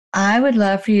I would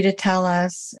love for you to tell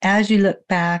us, as you look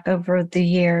back over the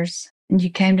years and you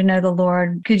came to know the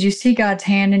Lord, could you see God's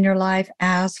hand in your life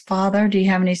as Father? Do you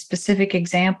have any specific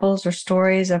examples or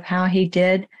stories of how He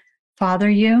did father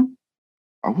you?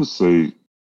 I would say,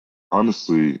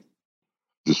 honestly,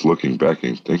 just looking back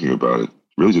and thinking about it,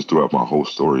 really just throughout my whole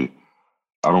story,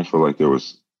 I don't feel like there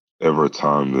was ever a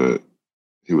time that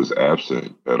He was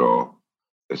absent at all,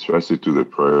 especially through the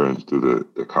prayer and through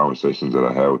the conversations that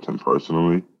I had with Him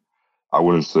personally. I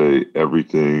wouldn't say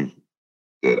everything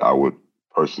that I would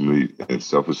personally and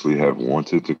selfishly have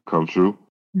wanted to come true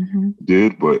Mm-hmm.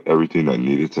 did, but everything that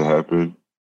needed to happen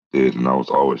did. And I was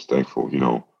always thankful,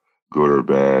 good or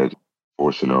bad,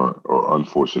 fortunate or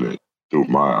unfortunate through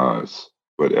my eyes.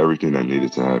 But everything that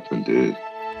needed to happen did.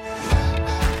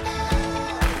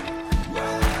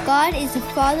 God is a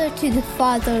father to the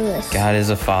fatherless. God is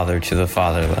a father to the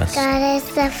fatherless. God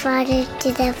is the father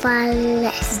to the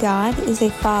fatherless. God is a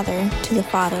father to the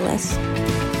fatherless.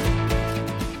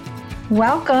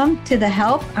 Welcome to the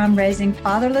Help I'm Raising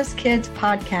Fatherless Kids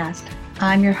podcast.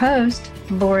 I'm your host,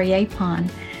 Lori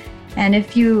Apon. And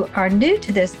if you are new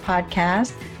to this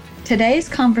podcast, today's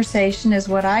conversation is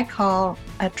what I call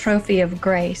a trophy of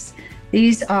grace.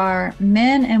 These are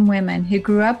men and women who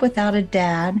grew up without a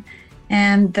dad,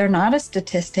 and they're not a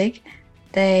statistic.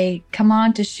 They come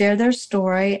on to share their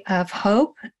story of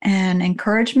hope and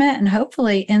encouragement and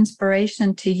hopefully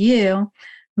inspiration to you,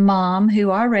 mom, who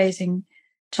are raising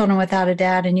children without a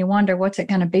dad, and you wonder what's it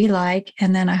going to be like.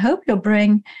 And then I hope you'll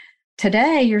bring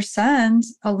today your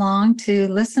sons along to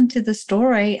listen to the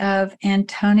story of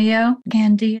Antonio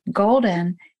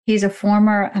Gandy-Golden. He's a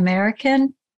former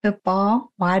American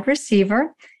football wide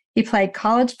receiver. He played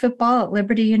college football at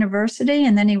Liberty University,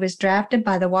 and then he was drafted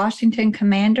by the Washington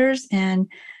Commanders in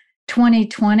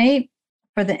 2020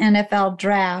 for the NFL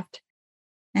draft.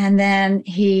 And then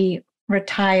he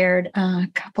retired a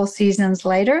couple seasons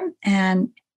later, and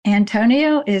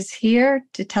Antonio is here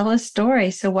to tell his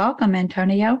story. So welcome,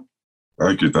 Antonio.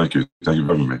 Thank you. Thank you for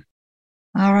having me.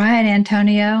 All right,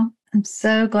 Antonio. I'm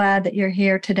so glad that you're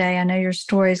here today. I know your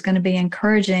story is going to be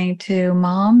encouraging to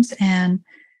moms and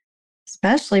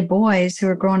especially boys who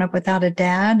are growing up without a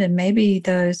dad, and maybe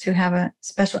those who have a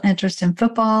special interest in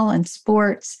football and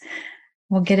sports.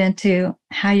 We'll get into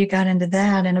how you got into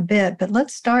that in a bit, but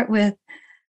let's start with,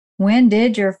 when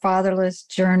did your fatherless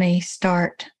journey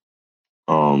start?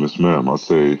 Yes, ma'am. I'd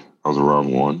say I was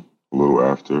around one, a little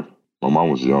after. My mom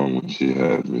was young when she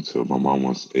had me, so my mom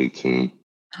was 18.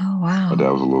 Oh, wow. My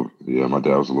dad was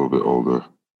a little bit older.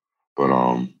 But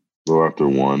a little after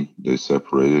one, they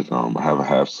separated. I have a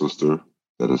half sister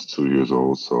that is 2 years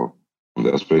old, so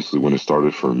that's basically when it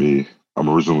started for me. I'm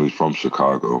originally from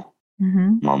Chicago.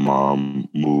 Mm-hmm. My mom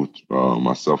moved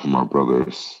myself and my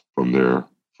brothers from there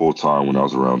full time when I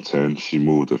was around 10. She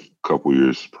moved a couple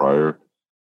years prior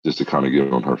just to kind of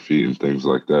get on her feet and things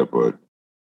like that. But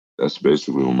that's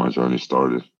basically when my journey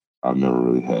started. I've never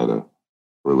really had a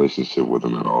relationship with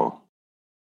them at all.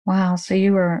 Wow. So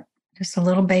you were just a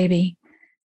little baby.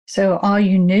 So all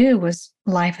you knew was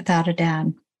life without a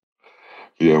dad.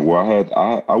 Yeah,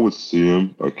 well, I would see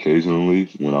him occasionally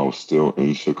when I was still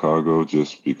in Chicago,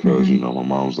 just because, Mm-hmm. my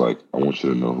mom was like, I want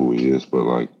you to know who he is. But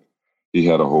like, he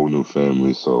had a whole new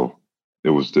family, so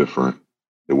it was different.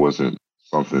 It wasn't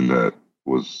something that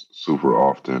was super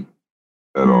often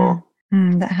at all.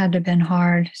 That had to have been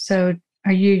hard. So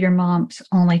are you your mom's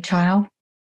only child?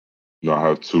 No, I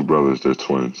have two brothers. They're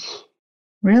twins.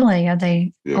 Really? Are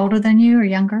they older than you or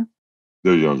younger?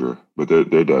 They're younger, but their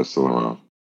dad's still around.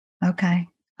 Okay.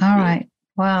 All right.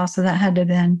 Wow. So that had to have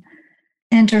been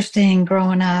interesting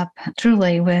growing up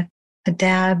truly with a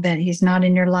dad, but he's not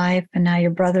in your life. And now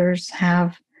your brothers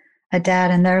have a dad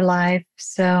in their life.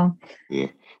 So yeah.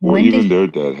 Well, even their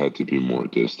dad had to be more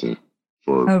distant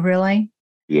for. Oh, really?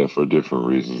 Yeah, for different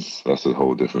reasons. That's a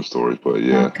whole different story. But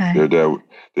yeah, okay. their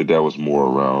dad was more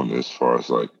around as far as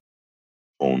like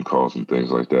phone calls and things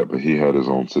like that. But he had his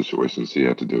own situations he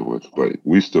had to deal with. But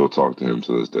we still talk to him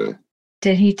to this day.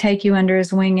 Did he take you under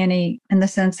his wing in the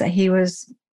sense that he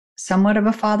was somewhat of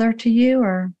a father to you,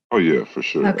 or? Oh yeah, for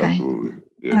sure. Okay. Absolutely.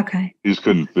 Yeah. Okay. He just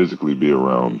couldn't physically be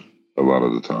around a lot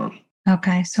of the time.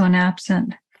 Okay. So an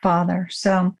absent father.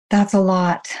 So that's a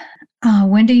lot.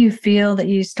 When do you feel that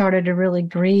you started to really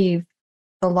grieve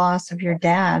the loss of your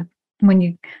dad? When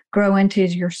you grow into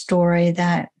your story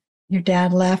that your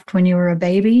dad left when you were a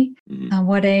baby, Mm-hmm.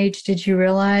 What age did you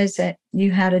realize that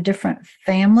you had a different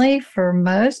family for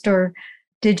most, or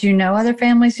did you know other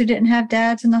families who didn't have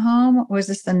dads in the home? Was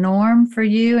this the norm for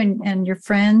you and your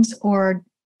friends, or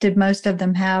did most of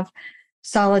them have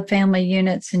solid family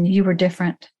units and you were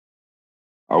different?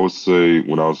 I would say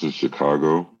when I was in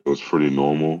Chicago, it was pretty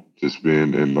normal just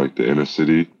being in like the inner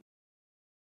city.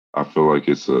 I feel like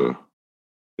it's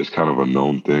kind of a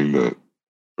known thing that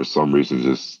for some reason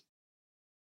just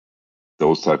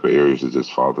those type of areas are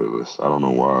just fatherless. I don't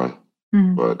know why,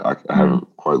 Mm. but I haven't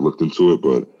quite looked into it.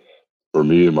 But for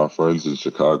me and my friends in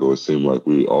Chicago, it seemed like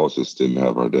we all just didn't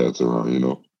have our dads around, you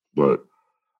know. But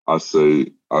I say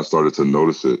I started to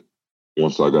notice it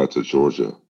once I got to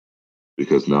Georgia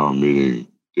because now I'm meeting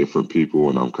different people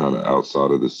and I'm kind of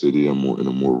outside of the city. I'm more in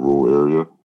a more rural area.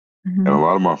 And a Mhm.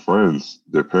 lot of my friends,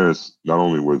 their parents, not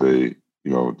only were they,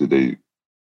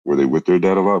 were they with their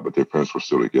dad a lot, but their parents were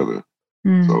still together.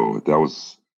 Mm. So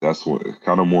that's when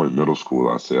kind of more in middle school,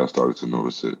 I say I started to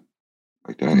notice it.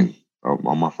 Like, Mm. dang,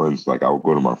 all my friends, like I would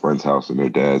go to my friend's house and their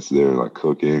dad's there, like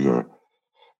cooking or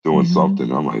doing Mhm.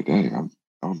 something. I'm like, dang,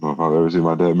 I don't know if I've ever seen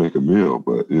my dad make a meal,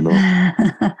 but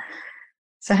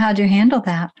So how'd you handle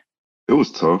that? it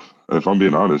was tough. If I'm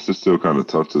being honest, it's still kind of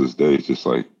tough to this day, just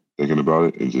like thinking about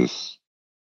it and just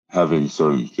having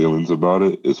certain feelings about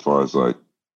it as far as like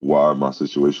why my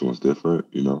situation was different.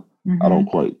 I don't Mhm.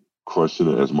 quite question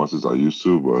it as much as I used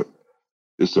to, but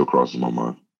it still crosses my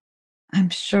mind. I'm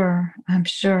sure. I'm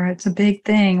sure it's a big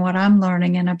thing. What I'm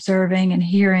learning and observing and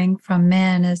hearing from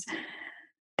men is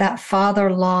that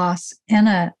father loss in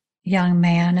a young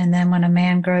man. And then when a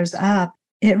man grows up,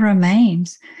 it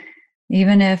remains.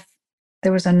 Even if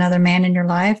there was another man in your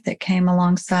life that came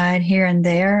alongside here and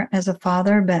there as a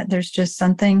father, but there's just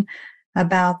something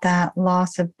about that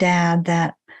loss of dad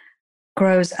that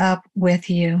grows up with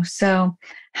you. So,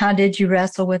 how did you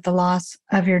wrestle with the loss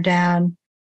of your dad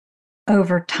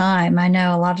over time? I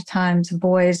know a lot of times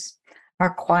boys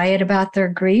are quiet about their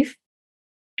grief,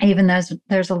 even though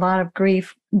there's a lot of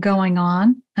grief going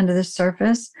on under the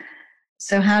surface.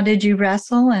 So, how did you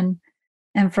wrestle?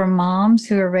 And for moms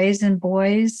who are raising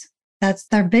boys, that's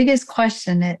their biggest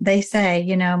question. They say,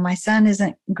 my son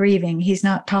isn't grieving. He's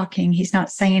not talking. He's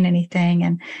not saying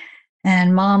anything.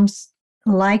 And moms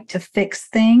like to fix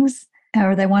things,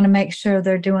 or they want to make sure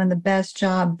they're doing the best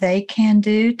job they can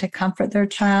do to comfort their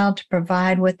child, to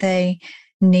provide what they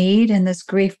need in this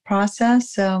grief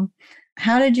process. So,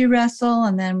 how did you wrestle?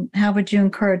 And then how would you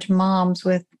encourage moms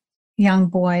with young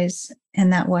boys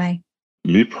in that way?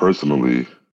 Me personally,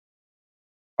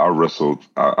 I wrestled.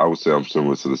 I would say I'm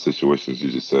similar to the situations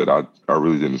you just said. I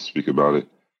really didn't speak about it.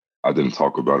 I didn't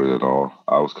talk about it at all.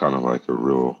 I was kind of like a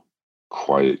real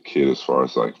quiet kid as far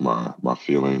as like my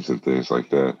feelings and things like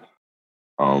that.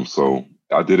 So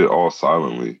I did it all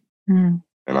silently, Mm.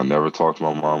 and I never talked to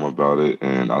my mom about it.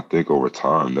 And I think over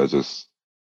time that just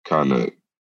kind of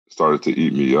started to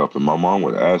eat me up. And my mom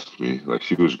would ask me, like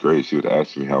she was great. She would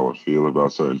ask me how I would feel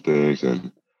about certain things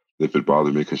and if it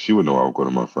bothered me, because she would know I would go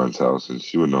to my friend's house, and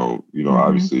she would know, Mm-hmm.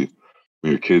 obviously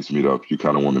when your kids meet up, you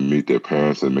kind of want to meet their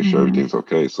parents and make sure Mm-hmm. everything's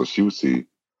okay. So she would see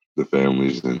the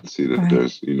families and see that Right.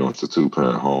 there's, it's a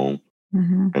two-parent home,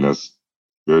 Mm-hmm. and that's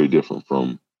very different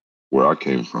from where I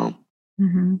came from.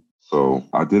 Mm-hmm. So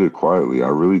I did it quietly. I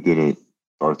really didn't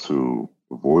start to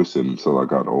voice it until I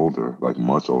got older, like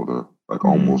much older, like Mm-hmm.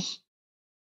 almost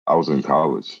I was in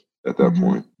college at that Mm-hmm.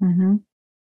 point, Mm-hmm.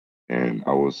 and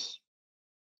I was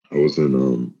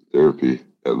in therapy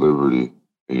at Liberty,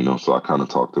 and so I kind of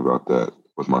talked about that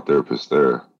with my therapist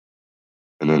there.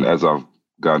 And then as I've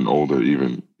gotten older,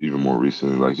 even more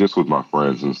recently, like just with my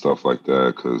friends and stuff like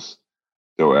that, because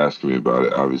they'll ask me about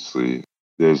it. Obviously,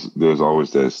 there's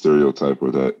always that stereotype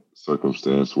or that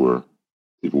circumstance where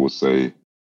people will say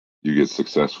you get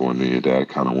successful and then your dad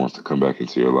kind of wants to come back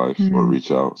into your life or Mm-hmm.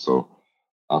 reach out. So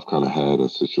I've kind of had a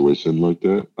situation like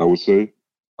that, I would say.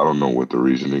 I don't know what the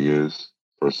reasoning is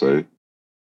per se,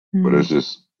 but Mm-hmm.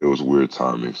 it was weird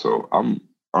timing. So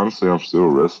I'm still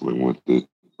wrestling with it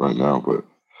right now. But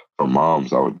for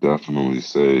moms, I would definitely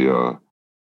say you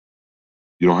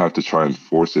don't have to try and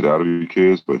force it out of your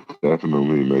kids, but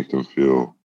definitely make them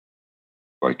feel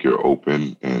like you're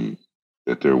open and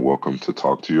that they're welcome to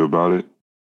talk to you about it.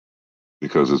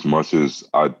 Because as much as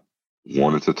I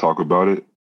wanted to talk about it,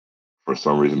 for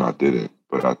some reason I didn't.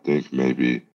 But I think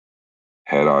maybe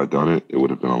had I done it, it would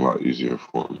have been a lot easier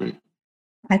for me.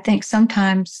 I think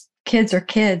sometimes kids are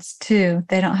kids too.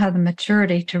 They don't have the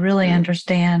maturity to really Yeah,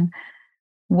 understand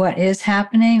what is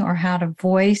happening or how to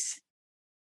voice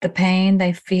the pain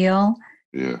they feel.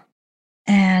 yeah,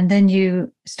 And then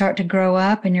you start to grow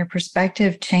up and your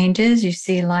perspective changes. You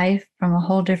see life from a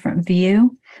whole different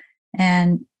view,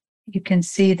 and you can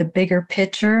see the bigger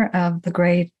picture of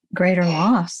the greater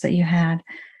loss that you had.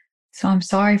 So I'm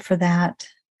sorry for that.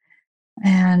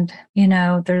 And,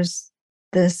 there's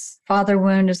this father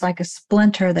wound is like a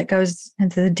splinter that goes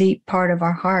into the deep part of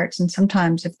our hearts. And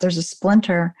sometimes if there's a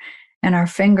splinter in our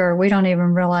finger, we don't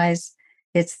even realize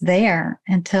it's there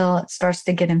until it starts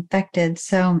to get infected.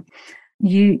 So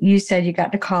you said you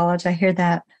got to college. I hear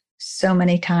that so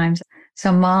many times.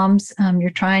 So moms, you're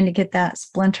trying to get that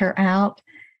splinter out,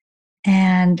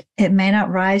 and it may not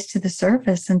rise to the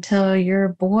surface until your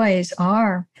boys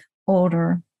are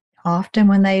older. Often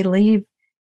when they leave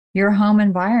your home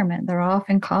environment, they're off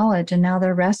in college and now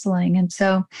they're wrestling. And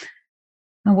so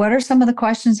what are some of the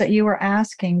questions that you were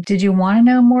asking? Did you want to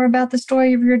know more about the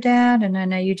story of your dad? And I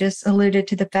know you just alluded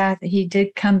to the fact that he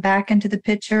did come back into the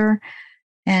picture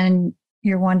and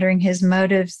you're wondering his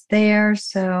motives there.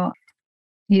 So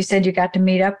you said you got to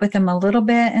meet up with him a little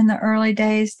bit in the early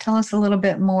days. Tell us a little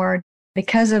bit more.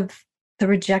 Because of the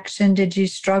rejection, did you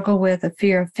struggle with a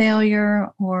fear of failure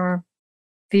or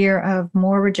fear of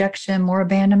more rejection, more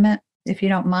abandonment? If you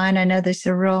don't mind, I know these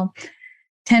are real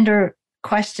tender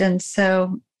questions.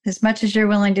 So as much as you're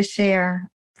willing to share,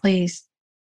 please.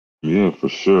 Yeah, for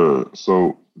sure.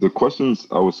 So the questions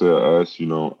I would say I asked,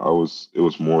 it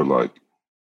was more like,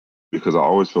 because I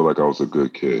always felt like I was a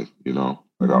good kid,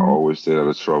 like I always stayed out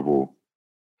of trouble.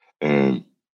 And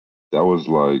that was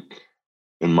like,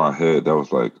 in my head, that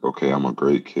was like, okay, I'm a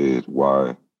great kid.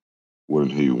 Why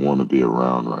wouldn't he want to be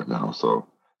around right now? So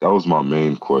that was my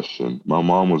main question. My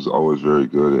mom was always very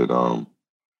good at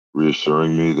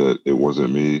reassuring me that it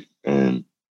wasn't me, and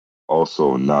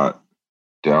also not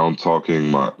down talking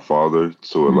my father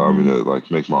to allow me to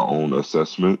like make my own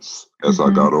assessments as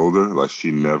I got older. Like she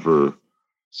never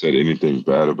said anything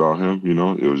bad about him,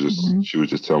 It was just she would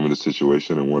just tell me the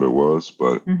situation and what it was,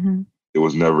 but it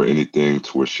was never anything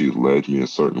to where she led me a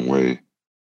certain way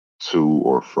to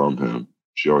or from him.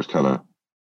 She always kind of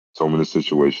told me the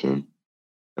situation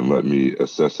and let me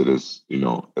assess it as,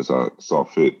 as I saw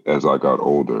fit as I got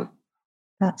older.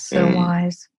 That's so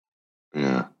wise.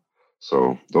 Yeah.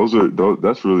 So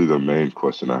that's really the main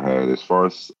question I had. As far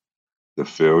as the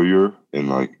failure and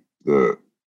like the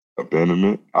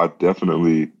abandonment, I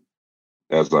definitely,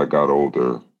 as I got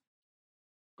older,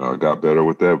 got better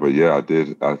with that. But yeah,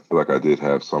 I feel like I did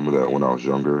have some of that when I was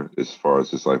younger, as far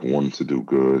as just like wanting to do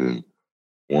good and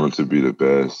wanting to be the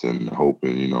best and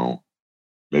hoping,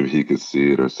 maybe he could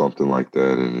see it or something like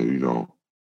that and,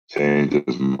 change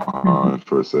his mind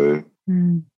per se.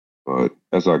 But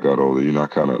as I got older, I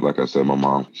kind of, like I said, my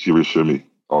mom, she reassured me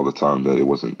all the time that it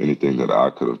wasn't anything that I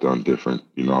could have done different.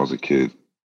 I was a kid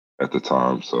at the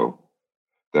time. So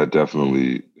that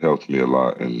definitely helped me a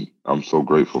lot. And I'm so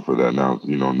grateful for that now.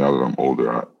 Now that I'm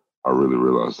older, I really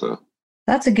realize that.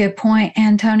 That's a good point,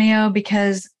 Antonio,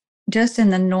 because just in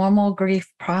the normal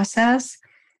grief process,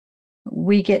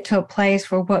 we get to a place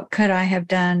where what could I have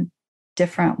done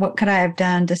different? What could I have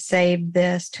done to save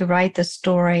this, to write the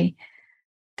story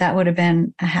that would have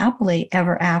been a happily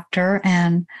ever after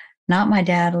and not my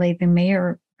dad leaving me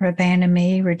or abandoning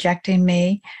me, rejecting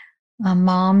me.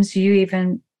 Moms, you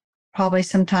even probably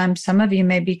sometimes, some of you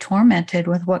may be tormented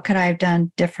with what could I have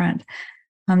done different?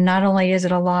 Not only is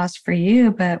it a loss for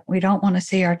you, but we don't want to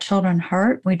see our children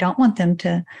hurt. We don't want them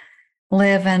to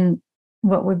live in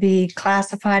what would be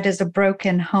classified as a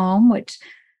broken home, which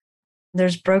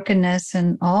there's brokenness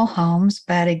in all homes.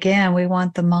 But again, we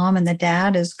want the mom and the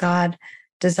dad as God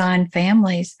designed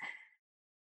families.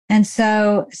 And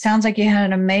so it sounds like you had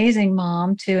an amazing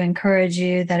mom to encourage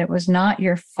you that it was not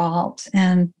your fault.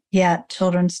 And yet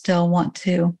children still want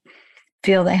to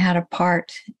feel they had a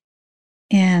part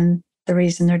in the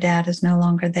reason their dad is no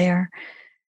longer there.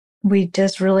 We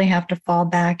just really have to fall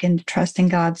back into trusting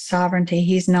God's sovereignty.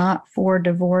 He's not for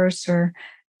divorce or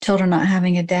children not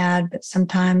having a dad, but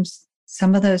sometimes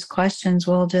some of those questions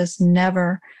will just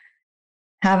never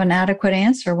have an adequate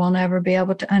answer. We'll never be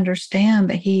able to understand,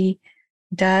 but he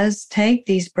does take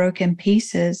these broken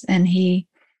pieces and he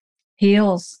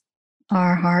heals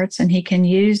our hearts, and he can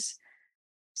use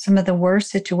some of the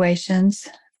worst situations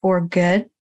for good.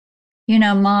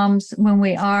 Moms, when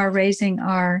we are raising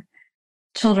our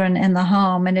children in the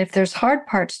home, and if there's hard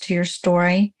parts to your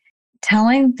story,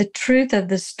 telling the truth of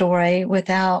the story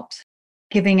without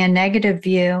giving a negative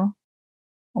view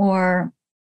or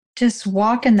just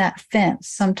walking that fence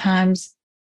sometimes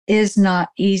is not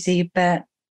easy. But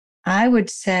I would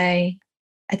say,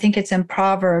 I think it's in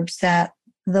Proverbs that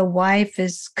the wife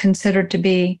is considered to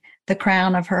be the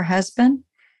crown of her husband.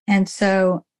 And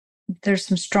so there's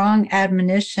some strong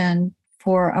admonition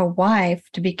for a wife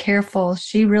to be careful.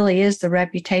 She really is the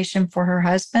reputation for her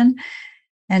husband.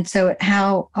 And so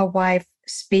how a wife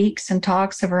speaks and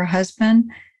talks of her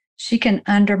husband, she can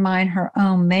undermine her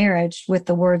own marriage with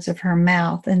the words of her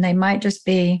mouth. And they might just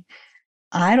be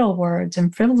idle words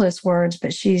and frivolous words,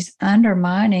 but she's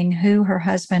undermining who her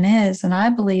husband is. And I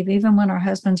believe even when our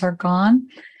husbands are gone,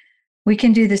 we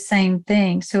can do the same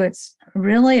thing. So it's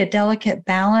really a delicate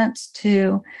balance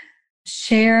to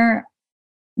share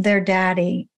their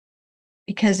daddy,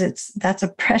 because that's a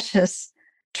precious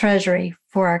treasury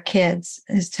for our kids,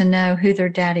 is to know who their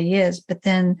daddy is. But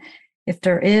then if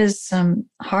there is some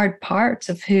hard parts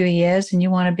of who he is, and you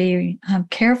want to be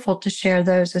careful to share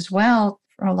those as well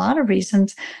for a lot of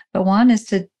reasons, but one is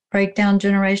to break down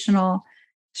generational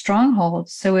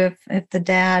strongholds. So if the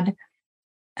dad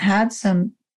had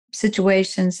some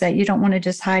situations that you don't want to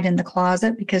just hide in the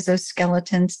closet, because those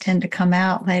skeletons tend to come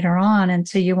out later on. And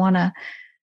so you want to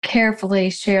carefully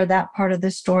share that part of the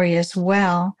story as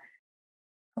well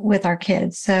with our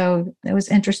kids. So it was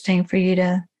interesting for you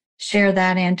to share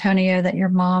that, Antonio, that your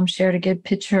mom shared a good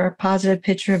picture, a positive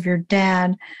picture of your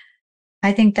dad.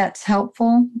 I think that's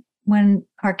helpful when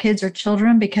our kids are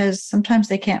children, because sometimes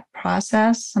they can't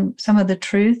process some of the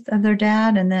truth of their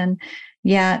dad. And then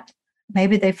yet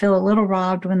maybe they feel a little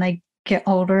robbed when they get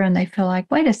older and they feel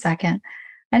like, wait a second,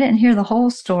 I didn't hear the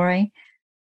whole story.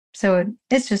 So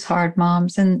it's just hard,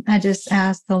 moms. And I just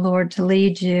ask the Lord to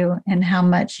lead you in how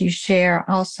much you share.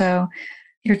 Also,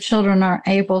 your children are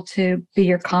able to be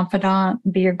your confidant,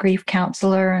 be your grief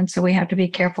counselor. And so we have to be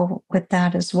careful with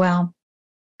that as well.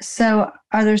 So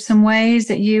are there some ways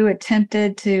that you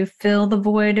attempted to fill the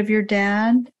void of your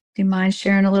dad? Do you mind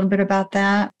sharing a little bit about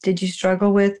that? Did you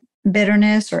struggle with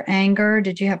bitterness or anger?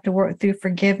 Did you have to work through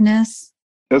forgiveness?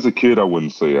 As a kid, I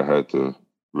wouldn't say I had to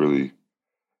really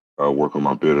work on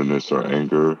my bitterness or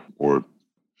anger or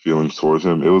feelings towards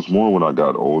him. It was more when I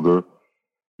got older,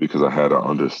 because I had an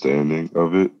understanding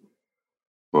of it.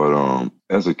 But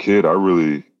as a kid, I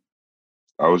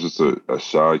was just a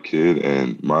shy kid,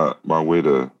 and my way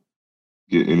to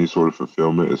get any sort of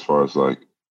fulfillment as far as like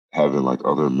having like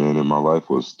other men in my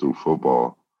life was through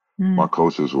football. My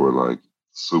coaches were like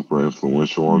super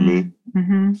influential on me.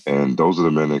 Mm-hmm. And those are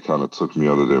the men that kind of took me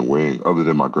other than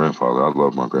my grandfather. I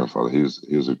love my grandfather. He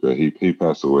was a great, he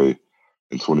passed away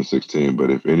in 2016.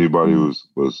 But if anybody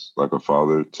was like a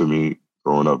father to me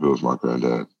growing up, it was my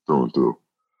granddad through and through.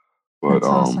 But That's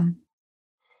awesome.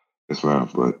 yes, ma'am.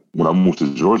 But when I moved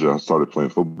to Georgia, I started playing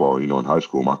football, in high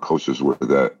school. My coaches were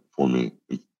that for me.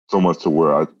 So much to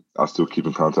where I still keep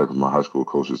in contact with my high school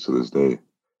coaches to this day.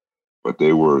 But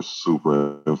they were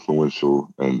super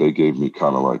influential, and they gave me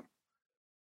kind of like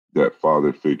that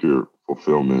father figure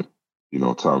fulfillment,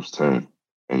 times 10.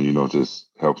 And, just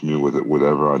helped me with it,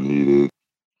 whatever I needed,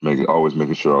 always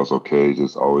making sure I was okay,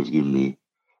 just always giving me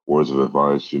words of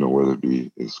advice, whether it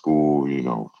be in school,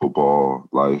 football,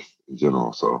 life in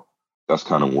general. So that's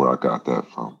kind of where I got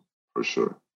that from, for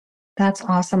sure. That's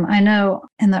awesome. I know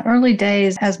in the early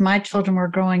days, as my children were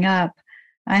growing up,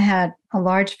 I had a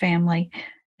large family,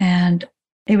 and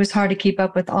it was hard to keep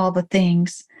up with all the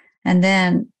things. And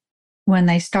then when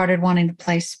they started wanting to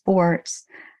play sports,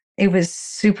 it was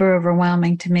super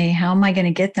overwhelming to me. How am I going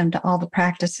to get them to all the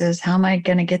practices? How am I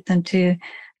going to get them to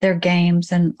their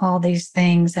games and all these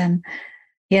things? And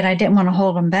yet I didn't want to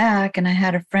hold them back. And I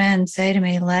had a friend say to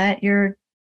me, let your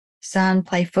son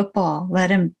play football. Let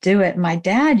him do it. My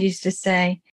dad used to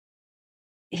say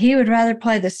he would rather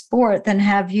play the sport than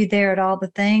have you there at all the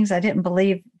things. I didn't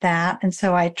believe that. And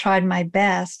so I tried my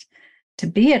best to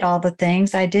be at all the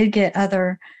things. I did get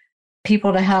other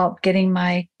people to help getting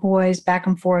my boys back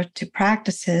and forth to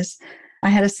practices. I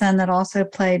had a son that also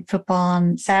played football,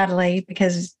 and sadly,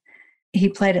 because he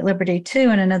played at Liberty too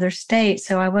in another state,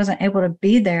 so I wasn't able to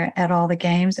be there at all the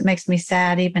games. It makes me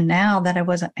sad even now that I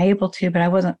wasn't able to, but I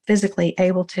wasn't physically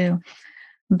able to.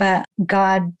 But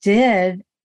God did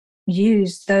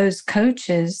use those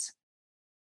coaches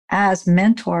as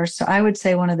mentors. So I would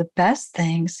say one of the best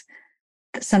things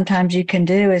that sometimes you can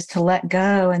do is to let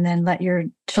go and then let your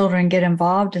children get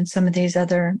involved in some of these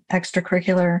other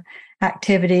extracurricular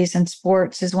activities, and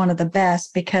sports is one of the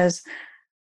best, because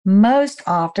most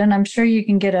often, I'm sure you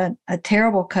can get a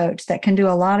terrible coach that can do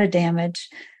a lot of damage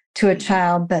to a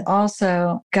child, but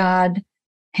also God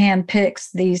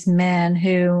handpicks these men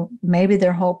who maybe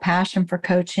their whole passion for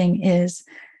coaching is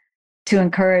to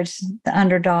encourage the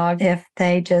underdog if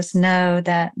they just know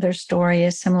that their story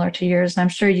is similar to yours. And I'm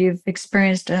sure you've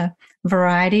experienced a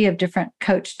variety of different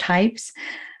coach types,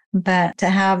 but to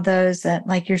have those that,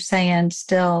 like you're saying,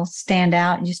 still stand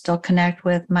out, you still connect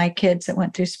with. My kids that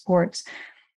went through sports,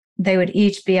 they would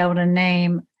each be able to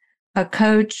name a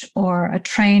coach or a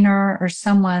trainer or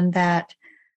someone that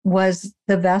was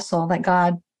the vessel that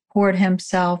God poured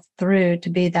himself through to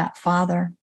be that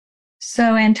father.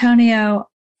 So, Antonio,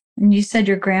 you said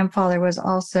your grandfather was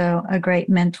also a great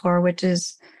mentor, which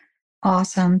is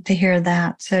awesome to hear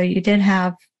that. So you did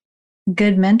have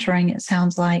good mentoring, it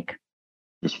sounds like.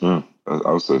 Yes, ma'am.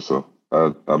 I would say so.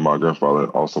 I had my grandfather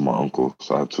and also my uncle.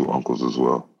 So I have two uncles as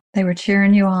well. They were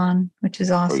cheering you on, which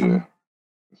is Oh, awesome. yeah.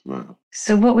 Yes, ma'am.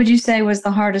 So what would you say was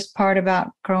the hardest part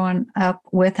about growing up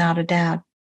without a dad?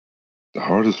 The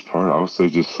hardest part, I would say,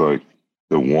 just like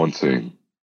the wanting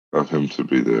of him to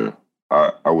be there.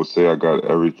 I would say I got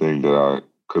everything that I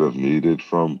could have needed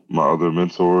from my other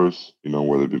mentors,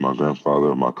 whether it be my grandfather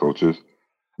or my coaches.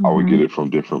 I would get Mm-hmm. it from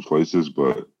different places,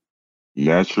 but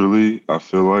naturally, I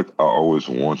feel like I always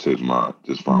wanted my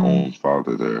own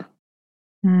father there.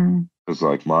 Mm-hmm. Because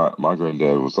like my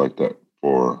granddad was like that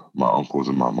for my uncles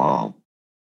and my mom.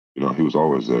 He was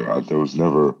always there. There was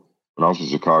never when I was in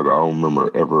Chicago. I don't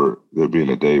remember ever there being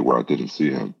a day where I didn't see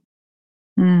him.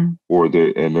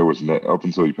 There was up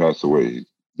until he passed away.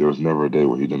 There was never a day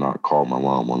where he did not call my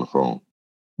mom on the phone.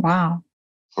 Wow.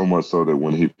 So much so that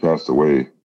when he passed away,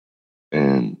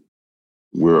 and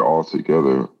we're all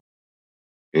together,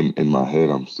 in my head,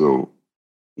 I'm still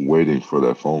waiting for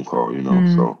that phone call.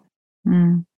 So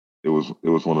Mm. it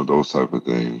was one of those type of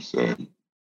things, and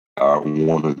I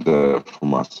wanted that for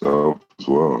myself as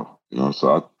well.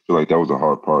 So I feel like that was the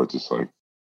hard part, just like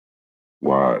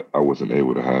why I wasn't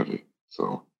able to have it.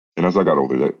 So, and as I got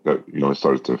older, that it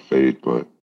started to fade. But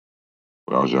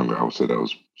when I was younger, I would say that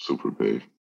was super big.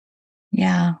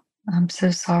 Yeah, I'm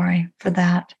so sorry for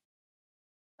that.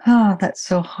 Oh, that's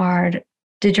so hard.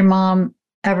 Did your mom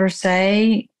ever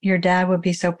say your dad would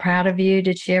be so proud of you?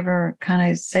 Did she ever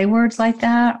kind of say words like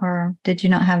that, or did you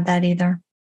not have that either?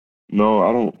 No,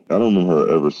 I don't. I don't remember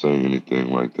her ever saying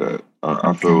anything like that. Okay.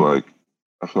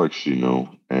 I feel like she knew,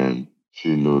 and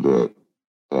she knew that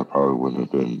that probably wouldn't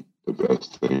have been the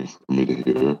best thing for me to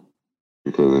hear.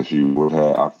 Because if you would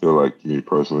have, I feel like me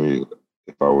personally,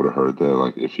 if I would have heard that,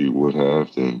 like if he would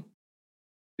have, then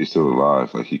he's still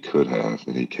alive. Like he could have,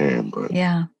 and he can, but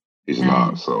Yeah. he's Right.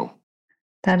 not. So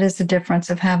That is the difference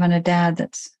of having a dad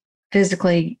that's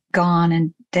physically gone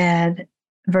and dead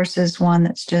versus one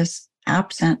that's just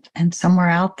absent and somewhere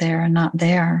out there and not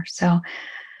there. So,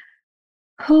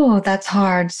 oh, that's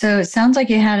hard. So it sounds like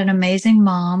you had an amazing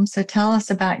mom. So tell us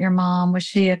about your mom. Was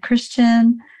she a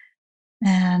Christian?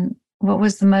 And what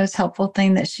was the most helpful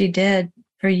thing that she did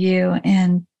for you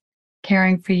in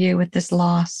caring for you with this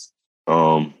loss?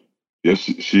 um, yes,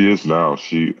 she is now.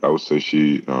 I would say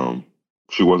she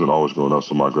wasn't always growing up.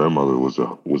 So my grandmother was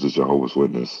a Jehovah's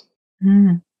Witness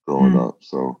Mm, growing mm, up.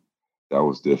 So that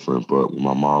was different. But when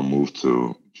my mom moved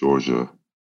to Georgia,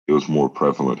 it was more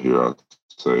prevalent here, I'd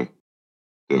say,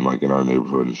 than like in our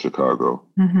neighborhood in Chicago.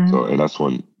 mm-hmm, So, and that's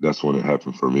when it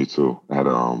happened for me too. I had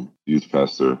a youth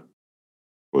pastor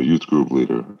or youth group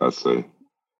leader, I'd say.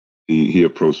 He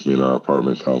approached me in our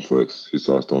apartment complex. He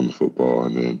saw us throwing the football,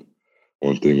 and then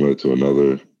one thing led to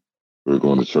another. We were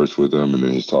going to church with him, and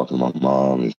then he's talking to my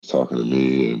mom, he's talking to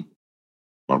me and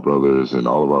my brothers and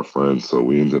all of our friends. So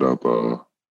we ended up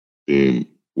being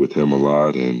with him a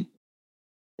lot, and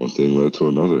one thing led to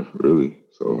another, really.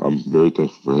 So I'm very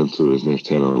thankful for him too. His name's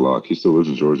Tanner Locke. He still lives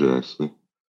in Georgia, actually.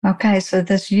 Okay, so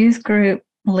this youth group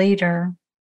leader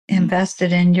Mhm.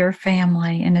 invested in your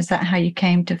family, and is that how you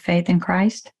came to faith in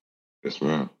Christ? Yes,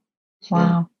 ma'am. Yes, ma'am.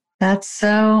 Wow, that's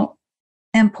so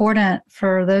important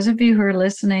for those of you who are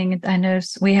listening. I know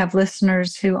we have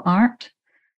listeners who aren't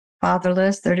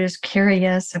fatherless, they're just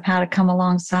curious of how to come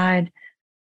alongside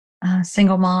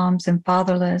single moms and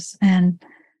fatherless. And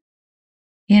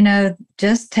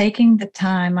just taking the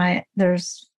time.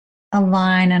 There's a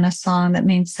line in a song that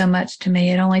means so much to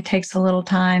me. It only takes a little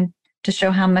time to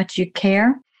show how much you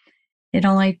care. It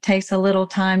only takes a little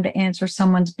time to answer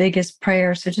someone's biggest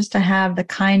prayer. So just to have the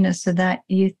kindness of that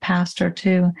youth pastor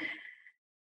to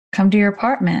come to your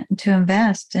apartment and to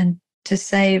invest and to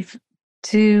save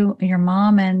to your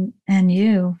mom and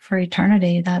you for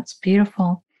eternity, that's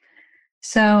beautiful.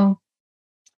 So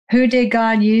who did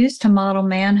God use to model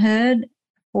manhood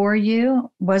for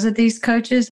you? Was it these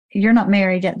coaches? You're not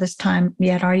married at this time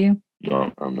yet, are you?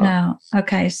 No, I'm not. No.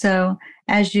 Okay. So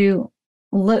as you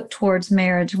look towards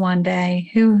marriage one day,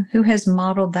 who has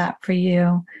modeled that for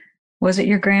you? Was it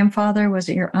your grandfather? Was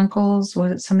it your uncles?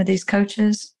 Was it some of these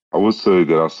coaches? I would say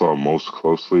that I saw most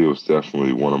closely, it was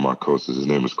definitely one of my coaches. His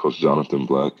name is Coach Jonathan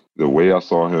Black. The way I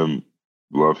saw him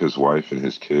love his wife and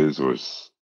his kids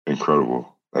was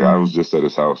incredible. Like I was Mm, just at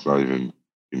his house, not even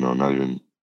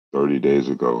 30 days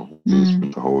ago. We just mm,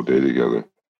 spent the whole day together.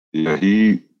 Yeah,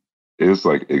 he is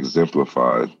like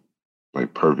exemplified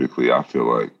like perfectly, I feel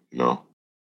like.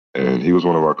 And he was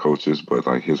one of our coaches, but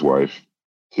like his wife,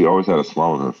 she always had a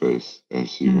smile on her face. And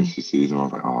when mm, she sees him, I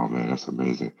was like, oh man, that's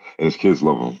amazing. And his kids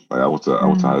love him. Like I went to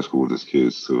mm, high school with his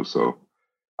kids too. So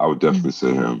I would mm. definitely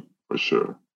say him for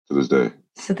sure to this day.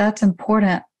 So that's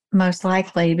important most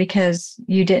likely, because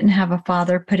you didn't have a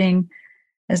father putting,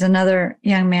 as another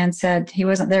young man said, he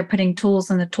wasn't there putting tools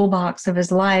in the toolbox of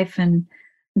his life. And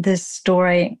this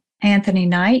story, Anthony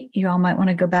Knight, you all might want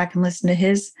to go back and listen to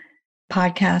his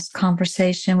podcast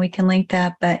conversation. We can link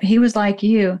that. But he was like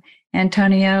you,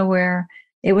 Antonio, where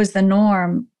it was the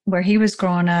norm where he was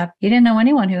growing up. He didn't know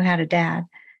anyone who had a dad,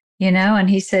 and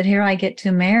he said, here I get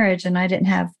to marriage and I didn't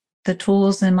have the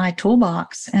tools in my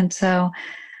toolbox. And so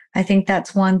I think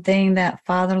that's one thing that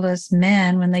fatherless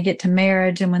men, when they get to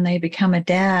marriage and when they become a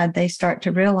dad, they start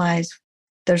to realize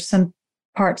there's some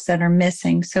parts that are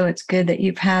missing. So it's good that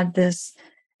you've had this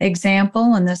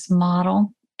example and this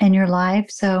model in your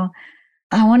life. So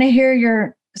I want to hear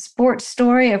your sports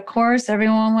story. Of course,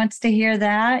 everyone wants to hear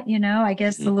that. I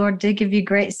guess the Lord did give you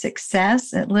great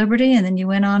success at Liberty, and then you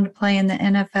went on to play in the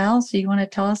NFL. So you want to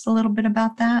tell us a little bit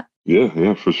about that?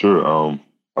 Yeah, for sure.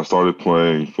 I started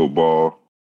playing football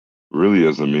really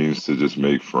as a means to just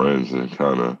make friends and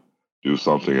kind of do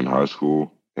something in high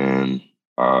school. And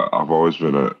I've always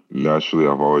naturally,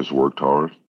 I've always worked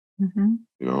hard,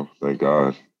 thank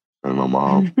God. And my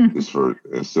mom is for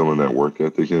instilling that work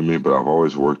ethic in me, but I've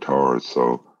always worked hard.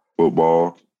 So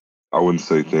football, I wouldn't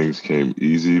say things came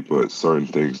easy, but certain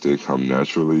things did come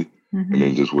naturally. And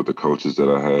then just with the coaches that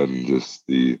I had and just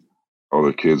the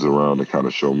other kids around to kind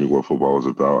of show me what football was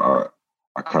about,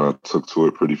 I kind of took to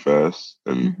it pretty fast.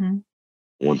 And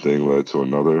one thing led to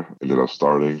another. Ended up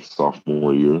starting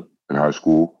sophomore year in high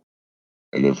school.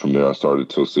 And then from there, I started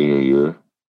till senior year.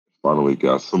 Finally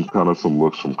got some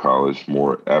looks from college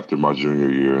more after my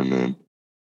junior year, and then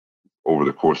over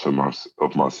the course of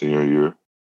my senior year.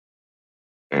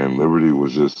 And Liberty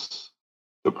was just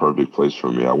the perfect place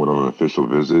for me. I went on an official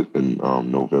visit in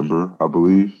November, I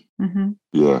believe.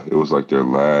 Yeah, it was like their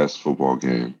last football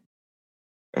game,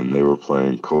 and they were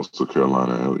playing Coastal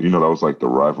Carolina. And, that was like the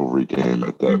rivalry game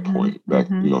at that point back,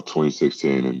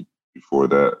 2016 and before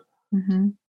that.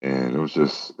 And it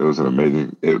was an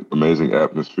amazing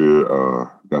atmosphere.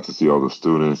 Got to see all the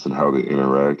students and how they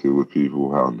interacted with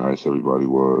people, how nice everybody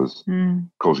was.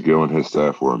 Coach Gill and his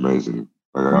staff were amazing.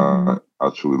 I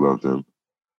truly loved them.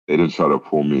 They didn't try to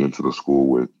pull me into the school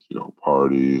with,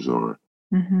 parties or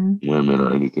women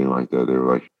or anything like that. They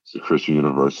were like, it's a Christian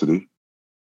university.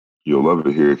 You'll love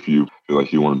it here if you feel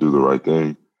like you want to do the right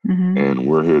thing. And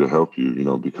we're here to help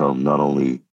you, become not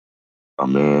only a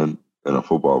man and a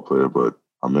football player, but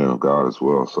a man of God as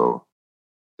well. So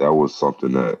that was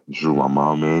something that drew my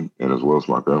mom in, and as well as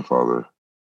my grandfather.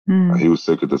 He was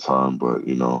sick at the time, but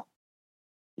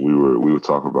we would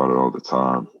talk about it all the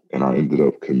time. And I ended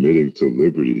up committing to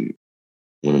Liberty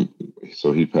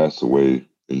so he passed away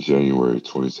in January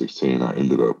 2016. I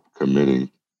ended up committing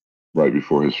right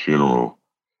before his funeral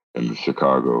in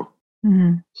Chicago.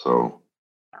 So,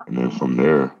 and then from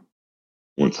there,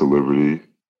 went to Liberty,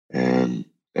 and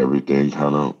everything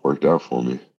kind of worked out for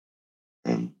me.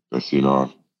 And that's, able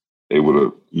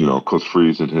to, Coach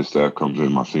Freeze and his staff comes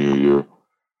in my senior year,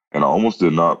 and I almost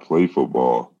did not play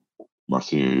football my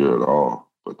senior year at all.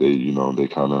 But they, they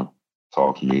kind of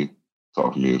talked me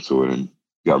into it and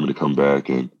got me to come back.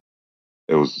 And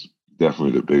it was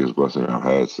definitely the biggest blessing I've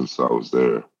had since I was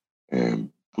there.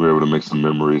 And we were able to make some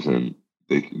memories, and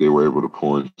they were able to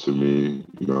point to me,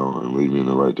 and lead me in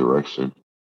the right direction.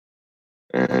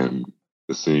 And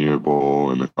the Senior Bowl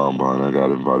and the Combine, I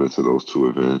got invited to those two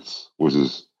events, which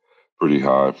is pretty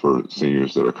high for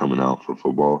seniors that are coming out for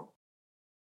football.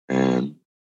 And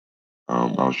I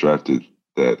was drafted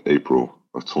that April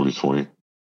of 2020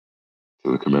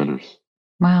 to the Commanders.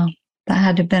 Wow. That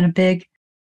had to have been a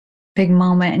big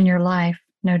moment in your life,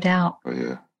 no doubt. Oh,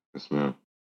 yeah. Yes, ma'am.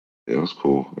 It was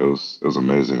cool. It was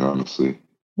amazing, honestly.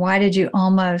 Why did you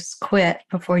almost quit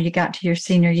before you got to your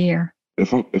senior year?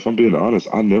 If I'm being honest,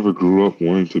 I never grew up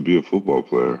wanting to be a football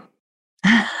player.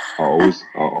 I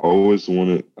always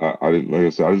wanted. I didn't, like I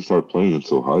said, I didn't start playing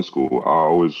until high school. I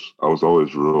was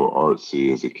always real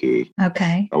artsy as a kid.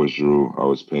 Okay. I always drew. I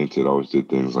always painted. I always did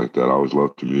things like that. I always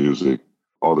loved the music.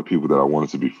 All the people that I wanted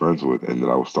to be friends with and that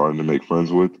I was starting to make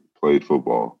friends with played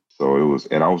football. So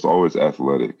and I was always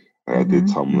athletic. I did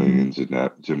tumbling and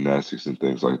gymnastics and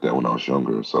things like that when I was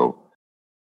younger. So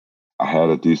I had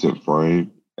a decent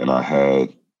frame and I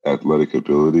had athletic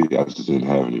ability. I just didn't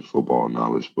have any football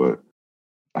knowledge, but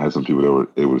I had some people that were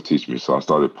able to teach me. So I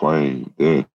started playing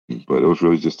then, but it was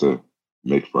really just to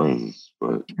make friends.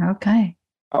 But okay,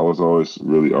 I was always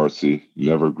really artsy.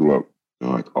 Never grew up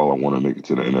like, oh, I want to make it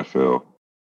to the NFL.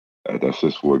 That's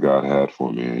just what God had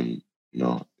for me,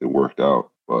 and it worked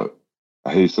out. But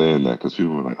I hate saying that because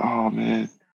people were like, "Oh man."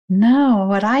 No,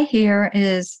 what I hear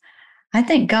is I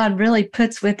think God really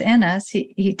puts within us,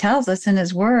 he tells us in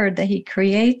his word that he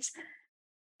creates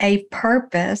a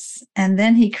purpose and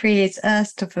then he creates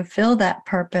us to fulfill that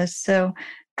purpose. So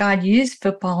God used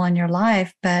football in your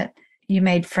life, but you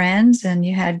made friends and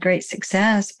you had great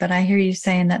success. But I hear you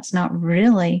saying that's not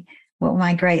really what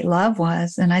my great love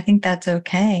was. And I think that's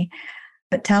okay.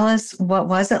 But tell us, what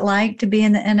was it like to be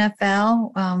in the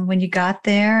NFL when you got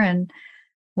there, and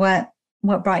what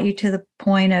brought you to the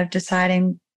point of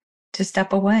deciding to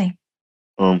step away?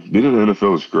 Being in the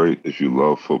NFL is great if you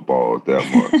love football that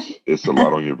much. It's a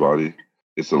lot on your body.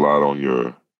 It's a lot on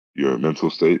your mental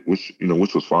state, which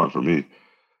was fine for me.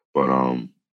 But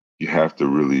you have to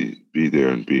really be there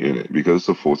and be in it because it's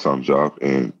a full-time job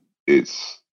and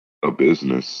it's a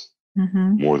business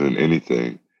more than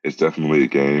anything. It's definitely a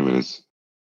game, and it's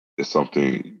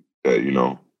something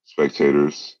that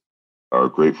spectators are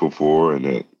grateful for, and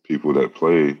that people that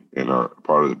play and are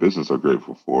part of the business are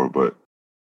grateful for. But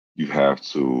you have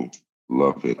to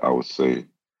love it, I would say,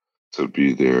 to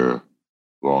be there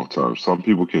long term. Some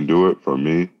people can do it. For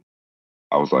me,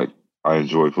 I was like, I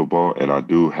enjoy football and I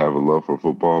do have a love for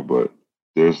football, but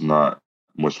there's not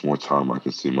much more time I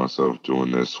can see myself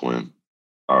doing this when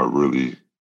I really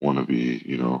want to be,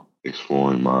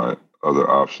 exploring my other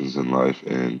options in life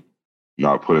and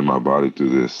not putting my body through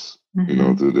this,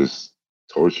 through this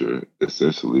torture,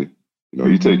 essentially.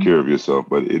 You take care of yourself,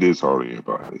 but it is hard on your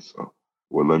body. So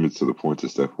what led me to the point to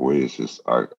step away is just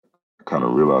I kind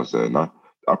of realized that. And I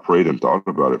prayed and thought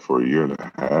about it for a year and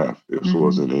a half. This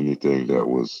wasn't anything that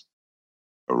was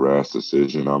a rash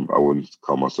decision. I wouldn't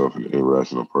call myself an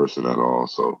irrational person at all.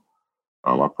 So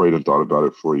I prayed and thought about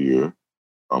it for a year.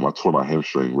 I tore my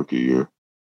hamstring rookie year.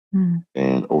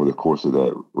 And over the course of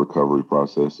that recovery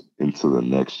process into the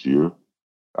next year,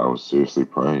 I was seriously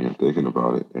praying and thinking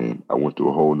about it. And I went through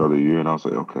a whole another year and I was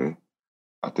like, okay,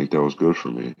 I think that was good for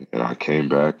me. And I came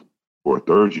back for a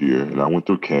third year and I went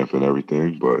through camp and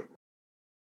everything, but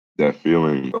that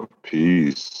feeling of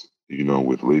peace,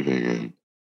 with leaving and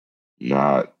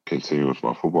not continuing with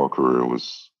my football career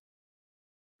was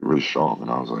really strong. And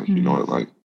I was like, you know what, like,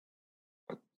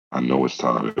 I know it's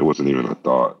time. It wasn't even a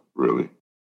thought, really.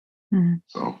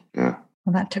 So, yeah.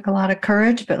 Well, that took a lot of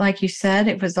courage, but like you said,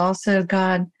 it was also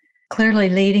God clearly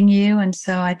leading you. And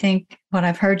so I think what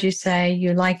I've heard you say,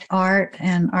 you liked art,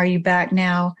 and are you back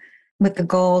now with the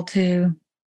goal to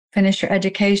finish your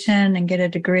education and get a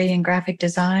degree in graphic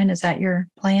design? Is that your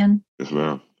plan? Yes,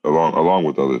 ma'am. Along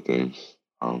with other things,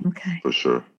 Okay. for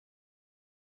sure.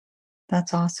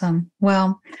 That's awesome.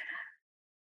 Well,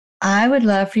 I would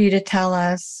love for you to tell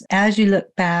us, as you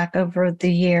look back over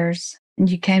the years and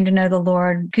you came to know the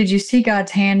Lord, could you see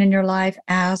God's hand in your life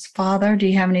as Father? Do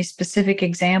you have any specific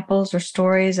examples or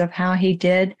stories of how he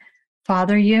did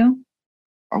father you?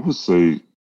 I would say,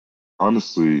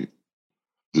 honestly,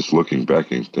 just looking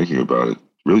back and thinking about it,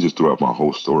 really just throughout my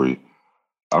whole story,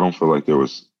 I don't feel like there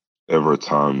was ever a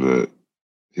time that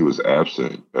he was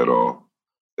absent at all,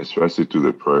 especially through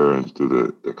the prayer and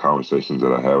through the conversations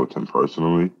that I had with him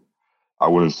personally. I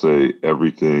wouldn't say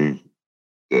everything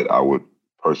that I would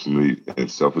personally and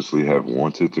selfishly have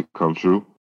wanted to come true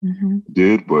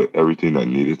did, but everything that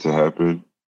needed to happen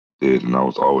did. And I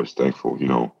was always thankful,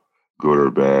 good or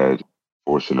bad,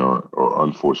 fortunate or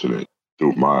unfortunate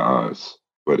through my eyes.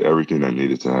 But everything that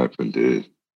needed to happen did.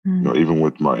 Even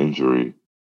with my injury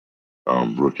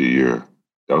rookie year,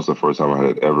 that was the first time I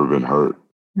had ever been hurt.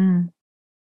 And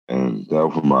that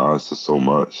opened my eyes to so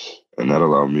much. And that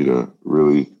allowed me to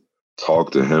really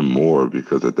talk to him more,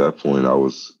 because at that point I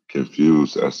was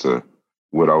confused as to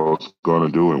what I was going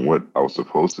to do and what I was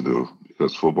supposed to do,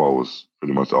 because football was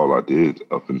pretty much all I did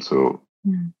up until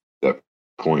that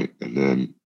point. And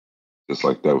then just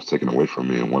like that was taken away from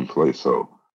me in one place. So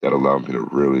that allowed me to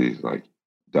really like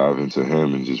dive into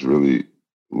him and just really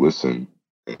listen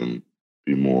and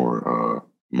be more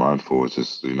mindful of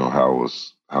just, how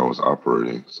I was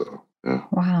operating. So yeah.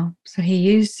 Wow. So he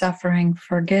used suffering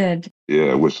for good.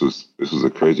 Yeah, this was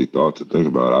a crazy thought to think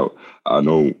about. I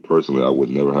know personally I would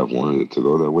never have wanted it to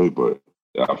go that way, but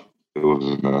yeah, it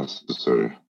was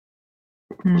necessary.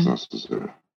 It was necessary.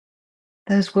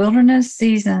 Those wilderness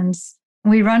seasons,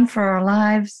 we run for our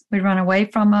lives, we run away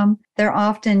from them. They're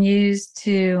often used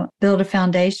to build a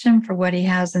foundation for what he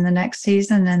has in the next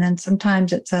season. And then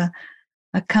sometimes it's a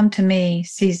come to me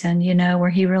season, where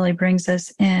he really brings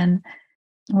us in,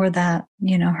 or that,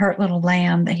 hurt little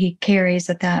lamb that he carries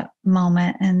at that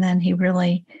moment. And then he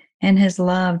really, in his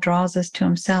love, draws us to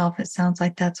himself. It sounds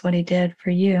like that's what he did for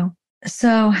you.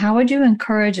 So how would you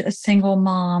encourage a single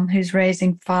mom who's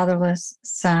raising fatherless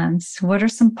sons? What are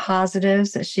some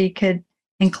positives that she could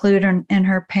include in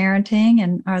her parenting?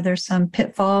 And are there some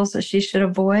pitfalls that she should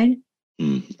avoid?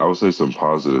 I would say some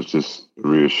positive, just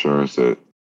reassurance that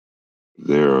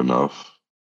they're enough.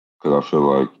 Because I feel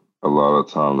like a lot of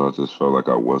times I just felt like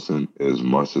I wasn't as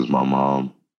much as my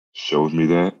mom showed me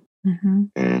that Mm-hmm.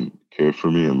 and cared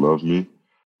for me and loved me.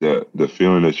 That the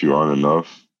feeling that you aren't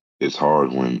enough is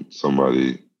hard when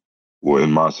somebody, well,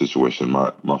 in my situation,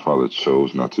 my father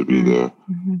chose not to be there.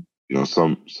 Mm-hmm. You know,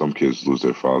 some kids lose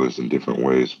their fathers in different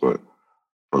ways, but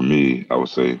for me, I would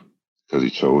say because he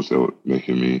chose that,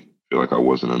 making me feel like I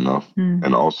wasn't enough. Mm-hmm.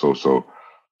 And also, so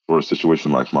for a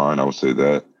situation like mine, I would say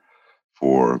that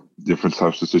for different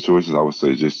types of situations, I would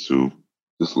say just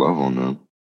love on them.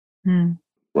 Mm-hmm.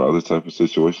 For other type of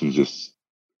situations, just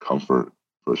comfort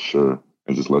for sure,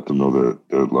 and just let them know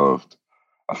they're loved.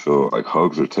 I feel like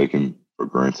hugs are taken for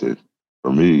granted.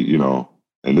 For me, you know,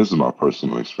 and this is my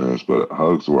personal experience, but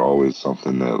hugs were always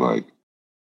something that like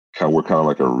were kind of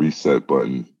like a reset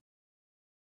button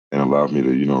and allowed me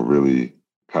to, you know, really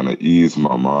kind of ease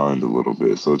my mind a little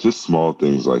bit. So just small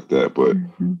things like that, but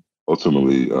Mm-hmm.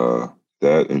 ultimately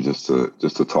that and just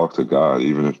to talk to God,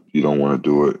 even if you don't want to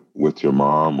do it with your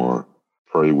mom or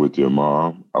pray with your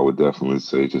mom, I would definitely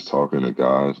say just talking to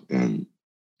God and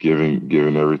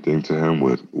giving everything to Him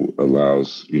with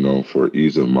allows, you know, for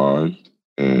ease of mind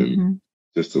and Mm-hmm.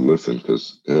 just to listen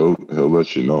because he'll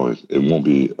let you know it won't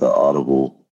be an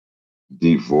audible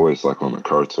deep voice like on the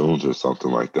cartoons or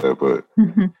something like that, but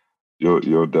Mm-hmm.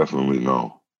 you'll definitely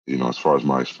know, you know, as far as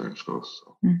my experience goes.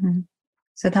 So. Mm-hmm.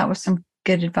 So that was some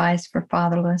good advice for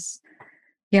fatherless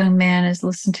young men: is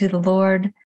listen to the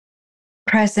Lord,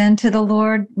 press into the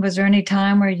Lord. Was there any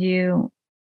time where you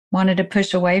wanted to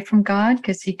push away from God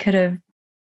because He could have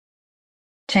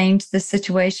changed the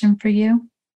situation for you?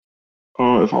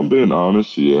 If I'm being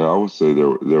honest, yeah, I would say there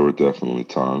were definitely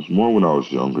times more when I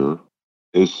was younger.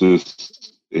 It's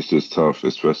just tough,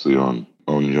 especially on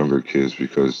younger kids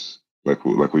because like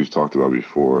we've talked about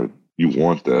before, you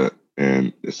want that,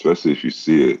 and especially if you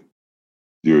see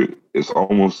it, it's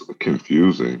almost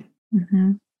confusing,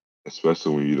 Mm-hmm.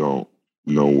 especially when you don't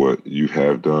know what you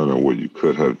have done or what you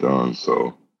could have done.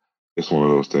 So it's one of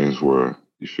those things where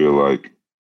you feel like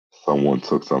someone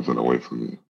took something away from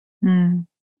you. Mm.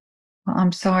 Well,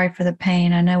 I'm sorry for the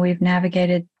pain. I know we've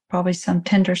navigated probably some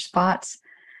tender spots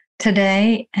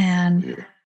today. And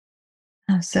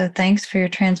Yeah. so thanks for your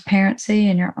transparency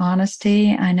and your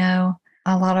honesty. I know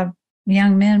a lot of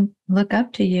young men look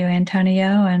up to you,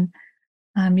 Antonio, and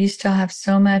you still have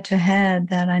so much ahead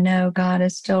that I know God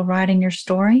is still writing your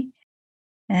story.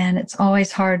 And it's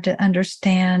always hard to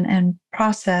understand and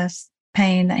process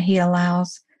pain that He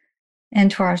allows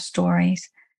into our stories.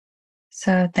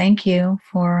 So thank you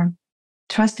for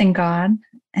trusting God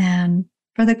and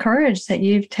for the courage that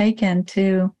you've taken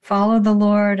to follow the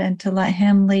Lord and to let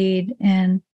Him lead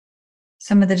in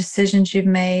some of the decisions you've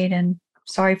made. And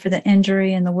sorry for the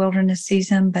injury in the wilderness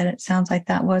season, but it sounds like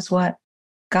that was what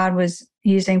God was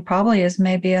using probably as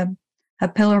maybe a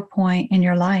pillar point in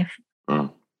your life. Uh,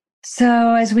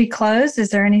 So as we close, is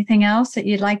there anything else that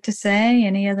you'd like to say?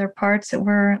 Any other parts that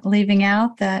we're leaving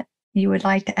out that you would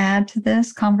like to add to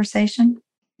this conversation?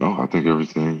 no, I think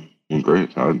everything went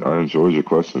great. I enjoyed your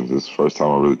questions. It's the first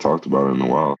time I really talked about it in a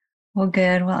while. Well,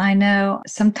 good. Well, I know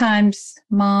sometimes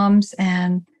moms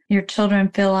and your children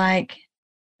feel like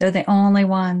they're the only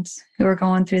ones who are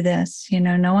going through this. You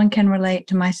know, no one can relate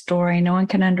to my story. No one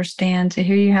can understand. So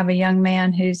here you have a young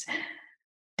man whose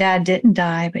dad didn't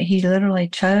die, but he literally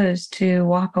chose to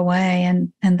walk away.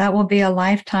 And that will be a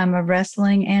lifetime of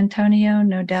wrestling, Antonio,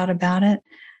 no doubt about it.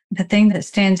 The thing that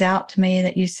stands out to me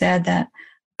that you said that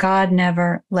God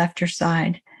never left your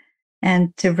side,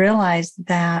 and to realize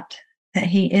that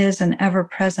He is an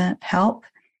ever-present help.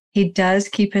 He does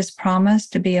keep His promise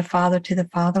to be a father to the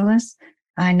fatherless.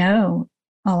 I know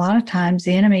a lot of times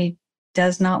the enemy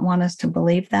does not want us to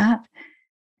believe that.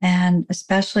 And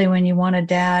especially when you want a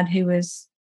dad who is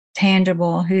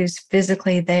tangible, who's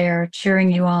physically there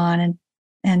cheering you on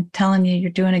and telling you you're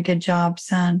doing a good job,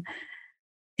 son.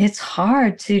 It's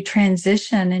hard to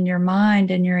transition in your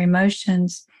mind and your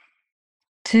emotions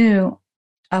to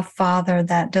a father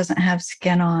that doesn't have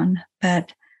skin on.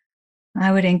 But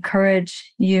I would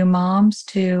encourage you, moms,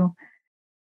 to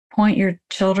point your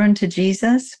children to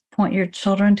Jesus, point your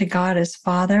children to God as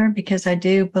Father, because I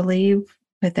do believe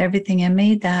with everything in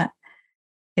me that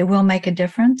it will make a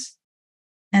difference.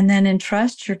 And then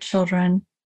entrust your children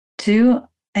to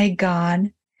a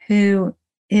God who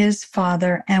is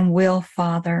Father and will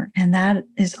father. And that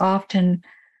is often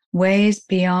ways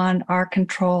beyond our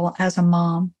control as a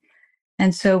mom.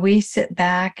 And so we sit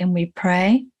back and we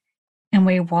pray and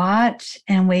we watch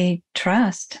and we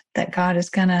trust that God is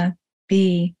going to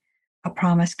be a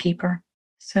promise keeper.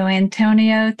 So,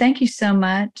 Antonio, thank you so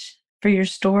much for your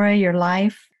story, your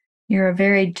life. You're a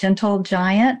very gentle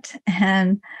giant,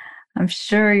 and I'm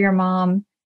sure your mom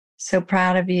is so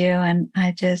proud of you. And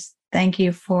I just thank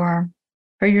you for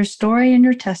your story and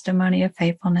your testimony of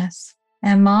faithfulness.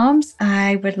 And moms,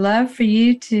 I would love for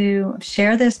you to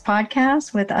share this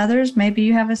podcast with others. Maybe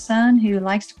you have a son who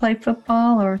likes to play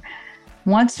football or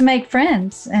wants to make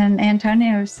friends. And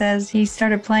Antonio says he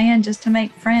started playing just to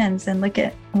make friends, and look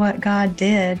at what God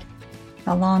did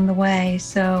along the way.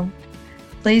 So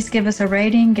please give us a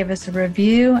rating, give us a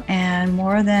review, and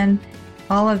more than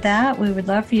all of that, we would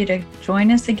love for you to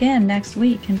join us again next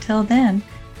week. Until then,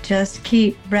 just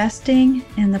keep resting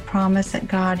in the promise that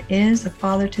God is a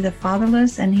father to the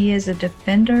fatherless, and he is a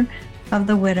defender of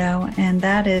the widow, and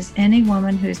that is any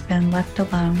woman who's been left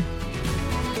alone.